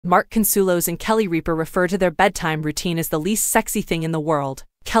Mark Consuelos and Kelly Ripa refer to their bedtime routine as the least sexy thing in the world.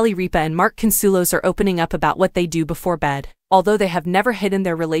 Kelly Ripa and Mark Consuelos are opening up about what they do before bed. Although they have never hidden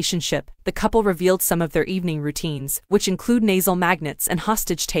their relationship, the couple revealed some of their evening routines, which include nasal magnets and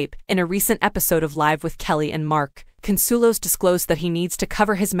hostage tape, in a recent episode of Live with Kelly and Mark. Consuelos disclosed that he needs to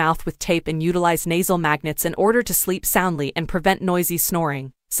cover his mouth with tape and utilize nasal magnets in order to sleep soundly and prevent noisy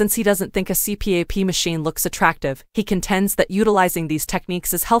snoring. Since he doesn't think a CPAP machine looks attractive, he contends that utilizing these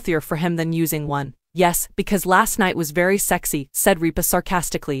techniques is healthier for him than using one. "Yes, because last night was very sexy," said Ripa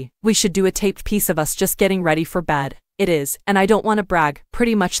sarcastically. "We should do a taped piece of us just getting ready for bed. It is, and I don't want to brag,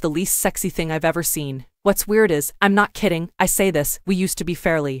 pretty much the least sexy thing I've ever seen. What's weird is, I'm not kidding, I say this, we used to be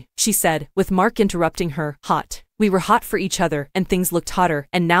fairly," she said, with Mark interrupting her, "hot. We were hot for each other, and things looked hotter,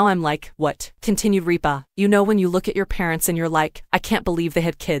 and now I'm like, what?" Continued Ripa. "You know when you look at your parents and you're like, I can't believe they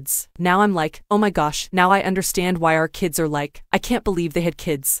had kids. Now I'm like, oh my gosh, now I understand why our kids are like, I can't believe they had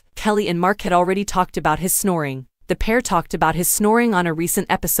kids." Kelly and Mark had already talked about his snoring. The pair talked about his snoring on a recent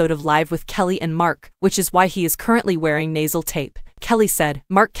episode of Live with Kelly and Mark, which is why he is currently wearing nasal tape. Kelly said,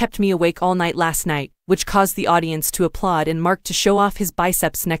 "Mark kept me awake all night last night," which caused the audience to applaud and Mark to show off his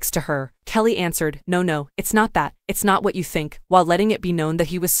biceps next to her. Kelly answered, No, it's not that, it's not what you think," while letting it be known that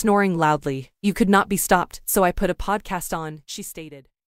he was snoring loudly. "You could not be stopped, so I put a podcast on," she stated.